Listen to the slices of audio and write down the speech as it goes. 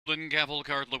Golden Gavel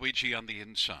Guard Luigi on the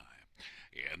inside.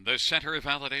 In the center,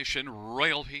 validation,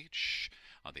 Royal Peach.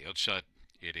 On the outside,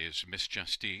 it is Miss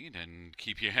Justine, and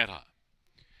keep your head up.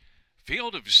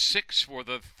 Field of 6 for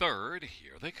the third.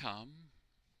 Here they come.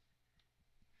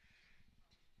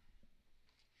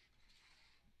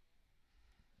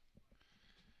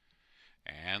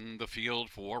 And the field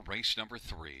for race number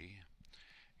 3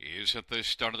 is at the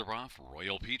start of the rough.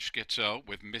 Royal Peach gets out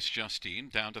with Miss Justine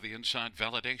down to the inside.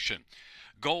 Validation.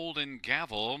 Golden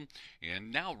Gavel,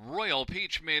 and now Royal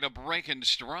Peach made a break in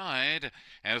stride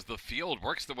as the field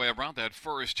works the way around that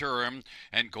first turn,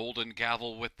 and Golden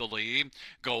Gavel with the lead.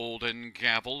 Golden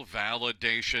Gavel,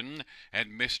 Validation,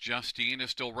 and Miss Justine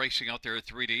is still racing out there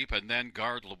 3 deep, and then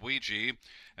Guard Luigi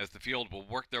as the field will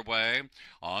work their way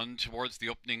on towards the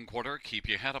opening quarter. Keep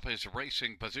your head up as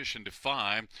racing position to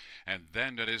 5, and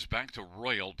then it is back to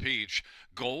Royal Peach.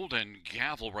 Golden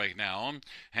Gavel right now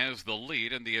has the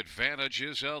lead, and the advantage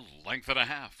is a length and a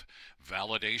half.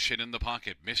 Validation in the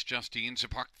pocket. Miss Justine's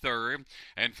parked third,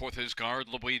 and fourth is Guard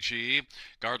Luigi.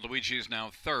 Guard Luigi is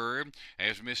now third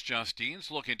as Miss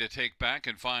Justine's looking to take back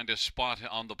and find a spot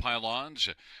on the pylons,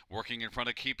 working in front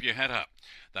of Keep Your Head Up.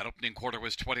 That opening quarter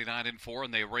was 29-4,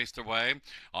 and they raced their way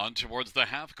on towards the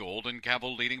half. Golden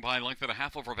Gavel leading by a length and a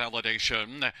half over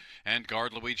Validation, and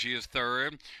Guard Luigi is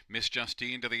third. Miss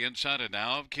Justine to the inside, and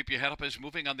now Keep Your Head Up is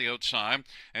moving on the outside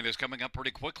and is coming up pretty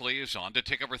quickly. Is on to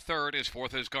take over third. Is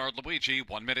fourth is Guard Luigi.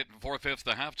 1 minute and 4/5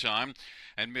 the halftime,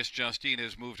 and Miss Justine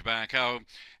has moved back out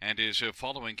and is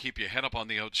following Keep Your Head Up on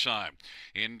the outside.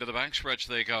 Into the backstretch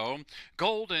they go.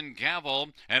 Golden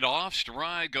Gavel, and off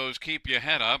stride goes Keep Your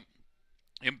Head Up,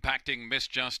 impacting Miss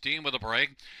Justine with a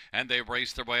break, and they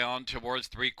race their way on towards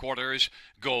 3/4.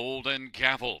 Golden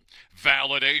Gavel,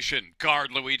 Validation,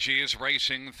 Guard Luigi is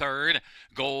racing third.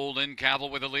 Golden Gavel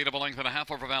with a lead of a length and a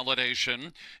half over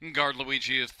Validation. Guard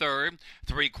Luigi is third.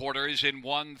 3/4 in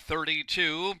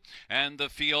 1:32, and the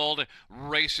field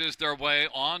races their way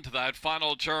on to that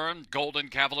final turn. Golden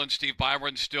Gavel and Steve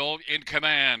Byron still in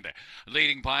command,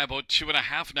 leading by about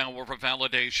 2.5 now over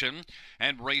Validation,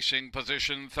 and racing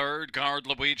position third. Guard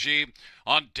Luigi.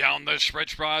 On down the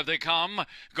stretch drive they come.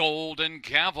 Golden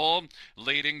Gavel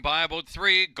leading by about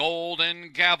 3.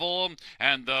 Golden Gavel,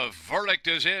 and the verdict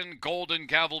is in. Golden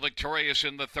Gavel victorious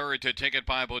in the third to take it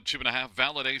by about 2.5.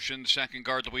 Validation second.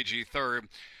 Guard Luigi third,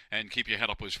 and Keep Your Head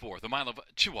Up was fourth. A mile of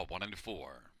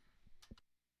 2:01.4.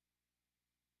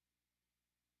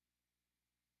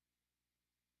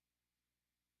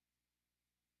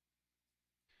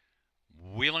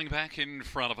 Wheeling back in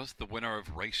front of us, the winner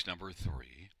of race number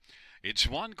 3. It's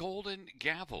one Golden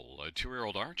Gavel, a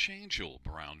 2-year-old Archangel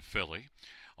Brown filly,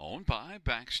 owned by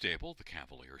Bax Stable, the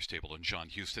Cavalier Stable, and John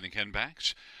Houston and Ken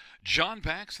Bax. John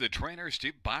Bax, the trainer,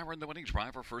 Steve Byron, the winning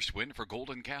driver. First win for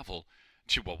Golden Gavel,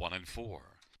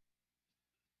 2:01.4.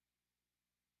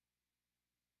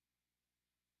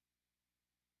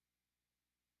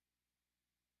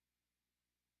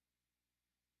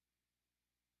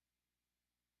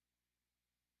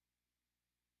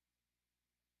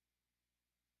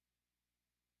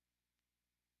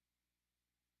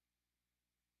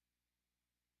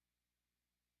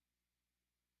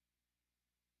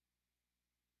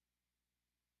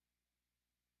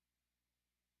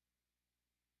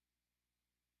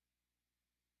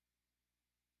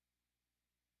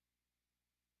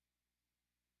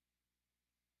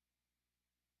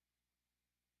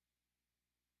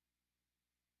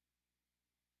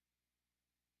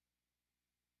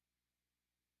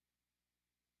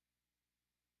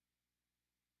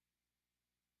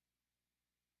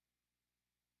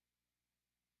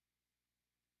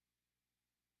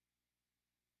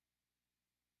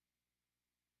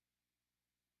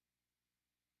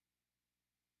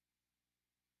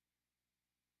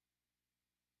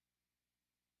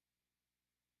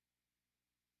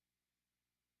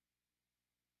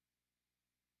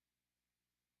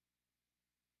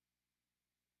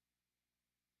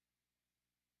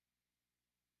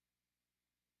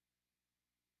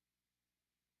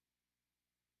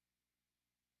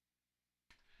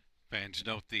 Fans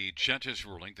note the judges'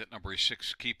 ruling that number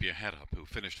 6, Keep Your Head Up, who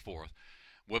finished fourth,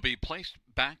 will be placed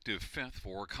back to fifth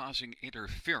for causing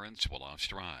interference while off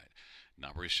stride.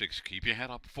 Number 6, Keep Your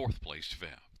Head Up, fourth place,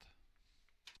 fifth.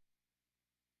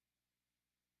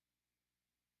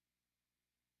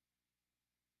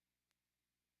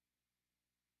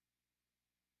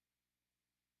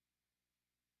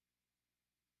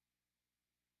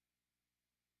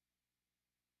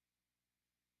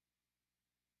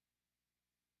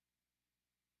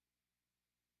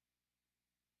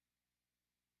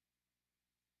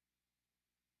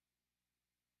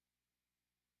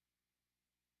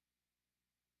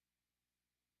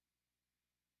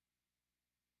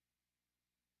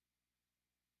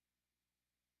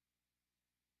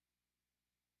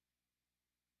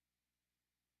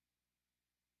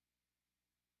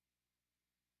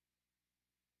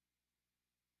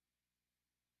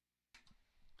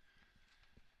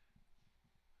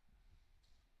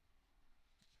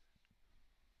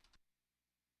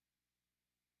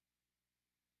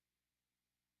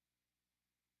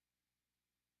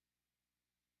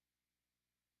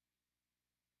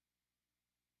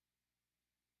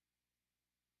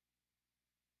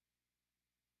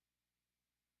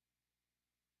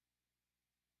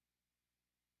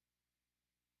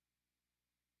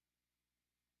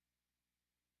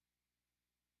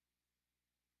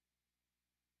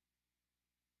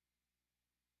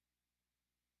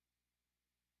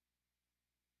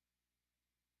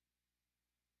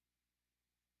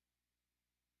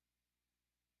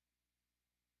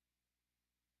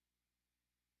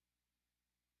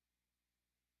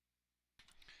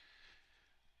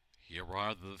 Here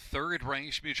are the third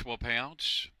race mutual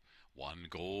payouts. 1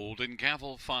 Golden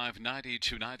Gavel, $5.90,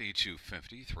 $2.90,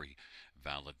 $2.50. 3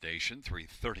 Validation,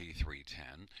 $3.30,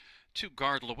 $3.10. 2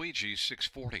 Guard Luigi,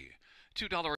 $6.40. $2